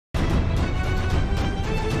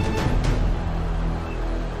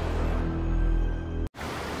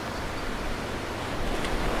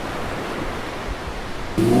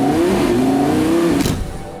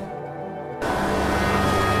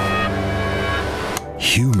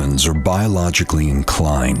humans are biologically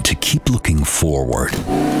inclined to keep looking forward.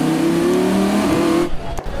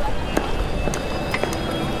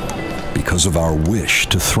 Because of our wish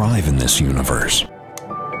to thrive in this universe.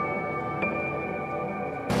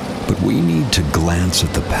 But we need to glance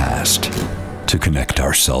at the past to connect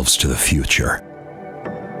ourselves to the future.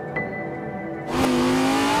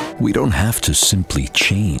 We don't have to simply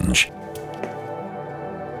change.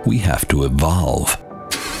 We have to evolve.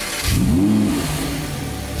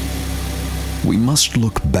 We must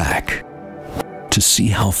look back to see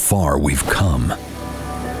how far we've come.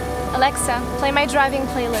 Alexa, play my driving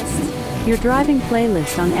playlist. Your driving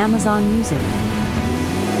playlist on Amazon Music.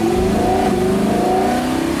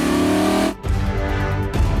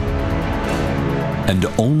 And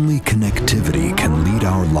only connectivity can lead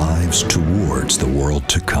our lives towards the world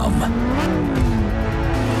to come.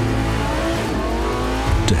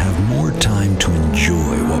 To have more time to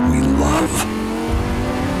enjoy what we love.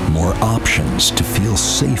 More options to feel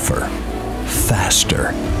safer,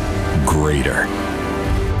 faster, greater.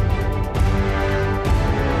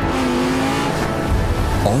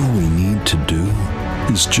 All we need to do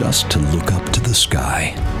is just to look up to the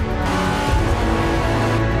sky.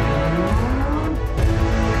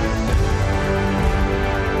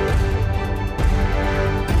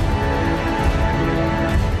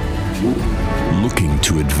 Looking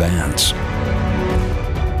to advance.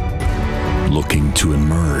 Looking to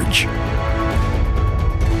emerge.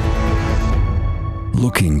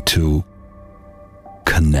 Looking to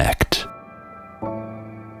connect.